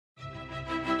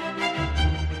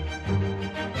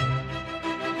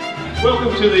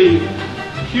Welcome to the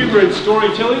Humour and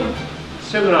Storytelling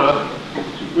Seminar.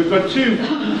 We've got two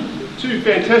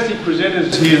fantastic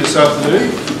presenters here this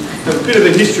afternoon. A bit of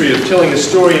the history of telling a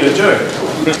story and a joke.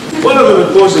 One of them,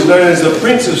 of course, is known as the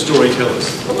Prince of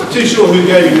Storytellers. I'm not too sure who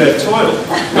gave him that title.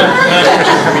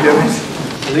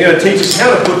 And they're going to teach us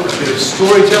how to put a bit of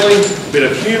storytelling, a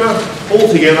bit of humour, all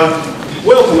together.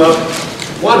 Welcome up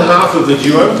one half of the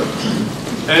duo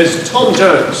as Tom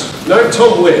Jones. No,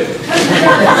 Tom Ware.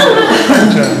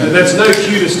 And that's no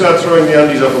cue to start throwing the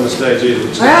undies up on the stage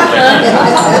either.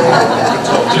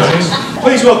 Tom Jones.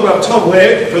 Please welcome up Tom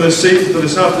Ware for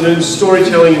this afternoon's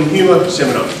Storytelling and Humour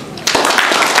Seminar.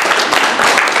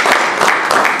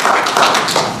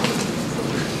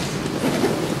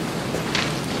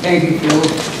 Thank you, Phil.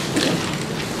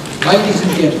 Ladies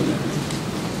and gentlemen,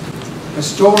 a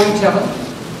storyteller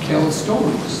tells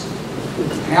stories.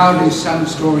 How do some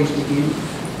stories begin?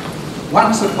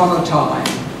 Once upon a time,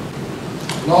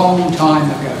 a long time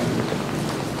ago,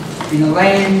 in a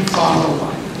land far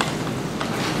away,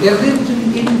 there lived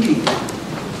an innkeeper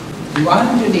who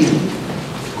owned an inn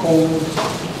called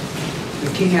the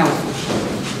King Alfred.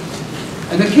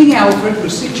 And the King Alfred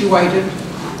was situated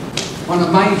on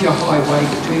a major highway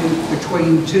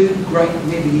between two great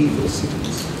medieval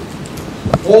cities.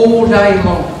 All day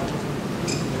long,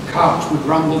 carts would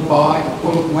rumble by, a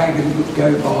bullock wagon would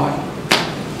go by,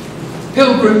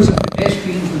 pilgrims and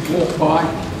pedestrians would walk by,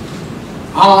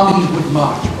 armies would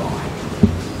march by.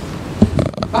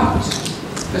 But,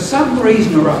 for some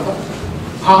reason or other,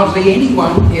 hardly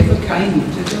anyone ever came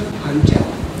into the hotel.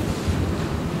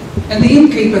 And the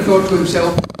innkeeper thought to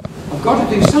himself, I've got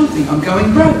to do something, I'm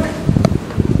going broke.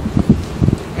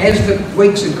 As the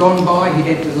weeks had gone by,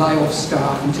 he'd had to lay off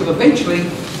staff until eventually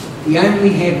he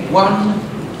only had one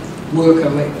worker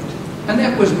left, and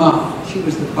that was Ma. She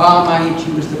was the barmaid,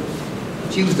 she was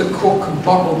the cook and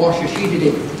bottle washer, she did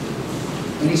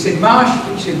everything. And he said,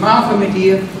 Martha, my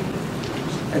dear,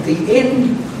 at the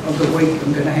end of the week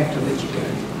I'm going to have to let you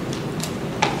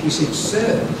go. She said,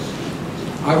 sir,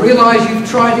 I realise you've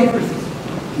tried everything.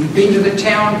 You've been to the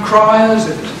town criers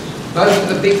at both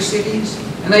of the big cities,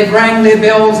 and they've rang their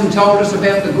bells and told us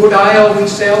about the good ale we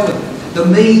sell, the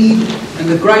mead and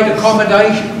the great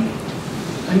accommodation,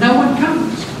 and no one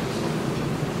comes.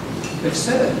 But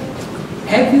sir,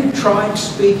 have you tried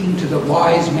speaking to the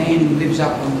wise man who lives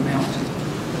up on the mountain?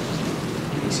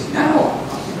 And he said, no,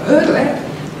 I've never heard of that.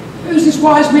 Who's this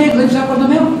wise man who lives up on the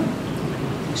mountain?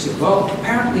 He said, well,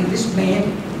 apparently this man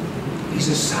is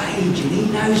a sage and he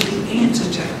knows the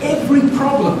answer to every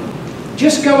problem.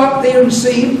 Just go up there and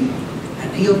see him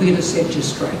and he'll be able to set you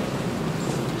straight.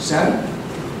 So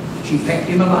she packed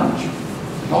him a lunch.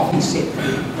 Off he set for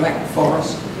the Black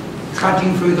Forest,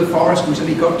 trudging through the forest until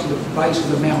he got to the base of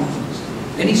the mountains.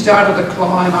 Then he started to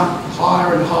climb up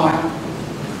higher and higher.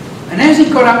 And as he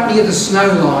got up near the snow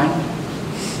line,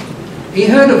 he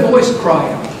heard a voice cry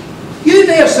out, "You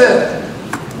there, sir!"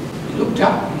 He looked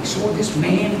up and he saw this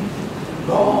man,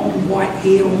 long white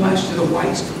hair almost to the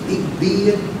waist, big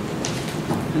beard.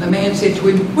 And the man said to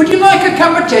him, "Would you like a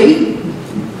cup of tea?"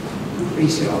 He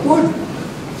said, "I would."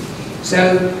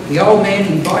 So the old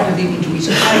man invited him into his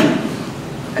cave.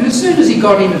 And as soon as he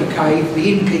got into the cave,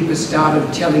 the innkeeper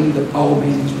started telling the old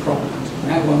man his problems.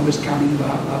 No one was coming, blah,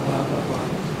 blah, blah, blah, blah.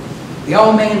 The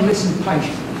old man listened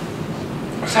patiently.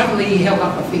 Suddenly he held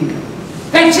up a finger.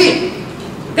 "That's it!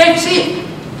 That's it!"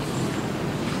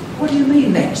 "What do you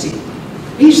mean, that's it?"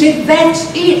 He said,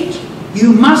 "That's it!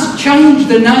 You must change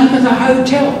the name of the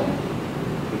hotel."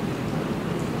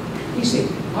 He said,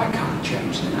 "I can't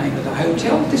change the name of the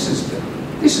hotel. This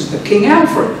is the King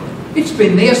Alfred. It's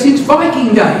been there since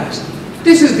Viking days.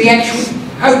 This is the actual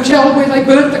hotel where they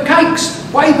burnt the cakes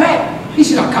way back." He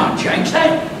said, "I can't change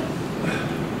that."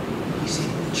 He said,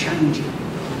 "Change it.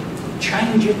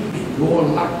 Change it and your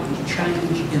luck will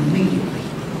change immediately."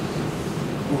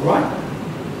 "All right.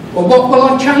 Well, what will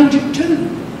I change it to?"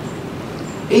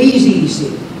 "Easy," he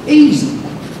said. "Easy.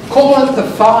 Call it the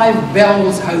Five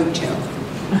Bells Hotel."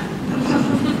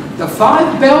 "The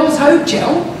Five Bells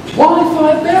Hotel? Why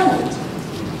Five Bells?"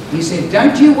 He said,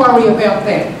 "Don't you worry about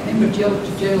that." Remember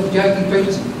Jokey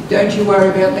Peterson? "Don't you worry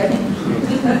about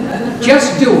that.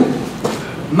 Just do it.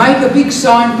 Make a big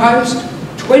signpost,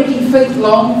 20 feet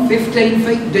long, 15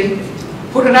 feet deep.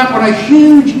 Put it up on a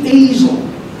huge easel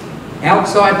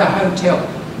outside the hotel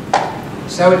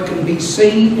so it can be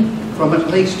seen from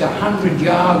at least 100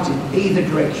 yards in either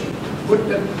direction. Put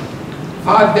the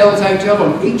Five Bells Hotel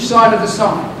on each side of the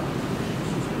sign."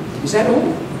 "Is that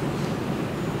all?"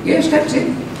 "Yes, that's it."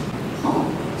 "Oh,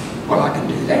 well, I can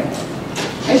do that."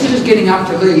 As he was getting up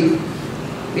to leave,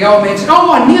 the old man said,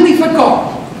 "Oh, I nearly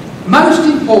forgot. Most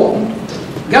important,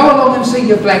 Go along and see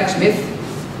your blacksmith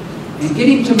and get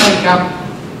him to make up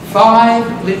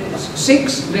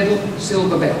 6 little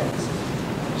silver bells.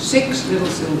 6 little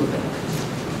silver bells.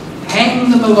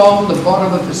 Hang them along the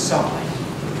bottom of the sign.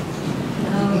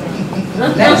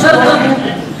 That's what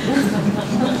happened.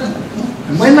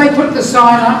 And when they put the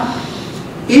sign up,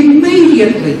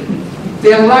 immediately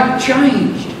their luck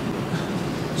changed.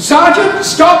 Sergeant,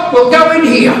 stop, we'll go in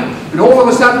here. And all of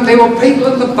a sudden there were people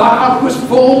in the bar, it was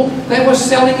full, they were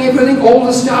selling everything, all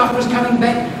the staff was coming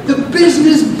back. The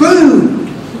business boomed.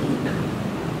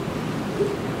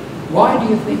 Why do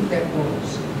you think that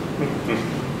was?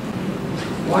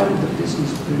 Why did the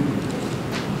business boom?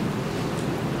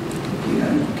 You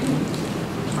know?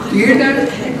 Do you know?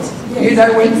 Do you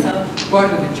know when? Why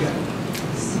did it change?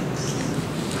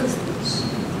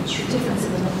 Difference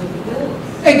in the number of the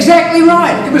bills. Exactly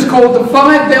right. It was called the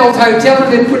 5 Bells Hotel,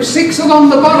 and they put 6 along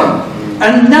the bottom.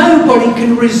 And nobody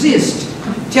can resist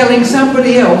telling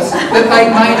somebody else that they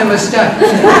made a mistake.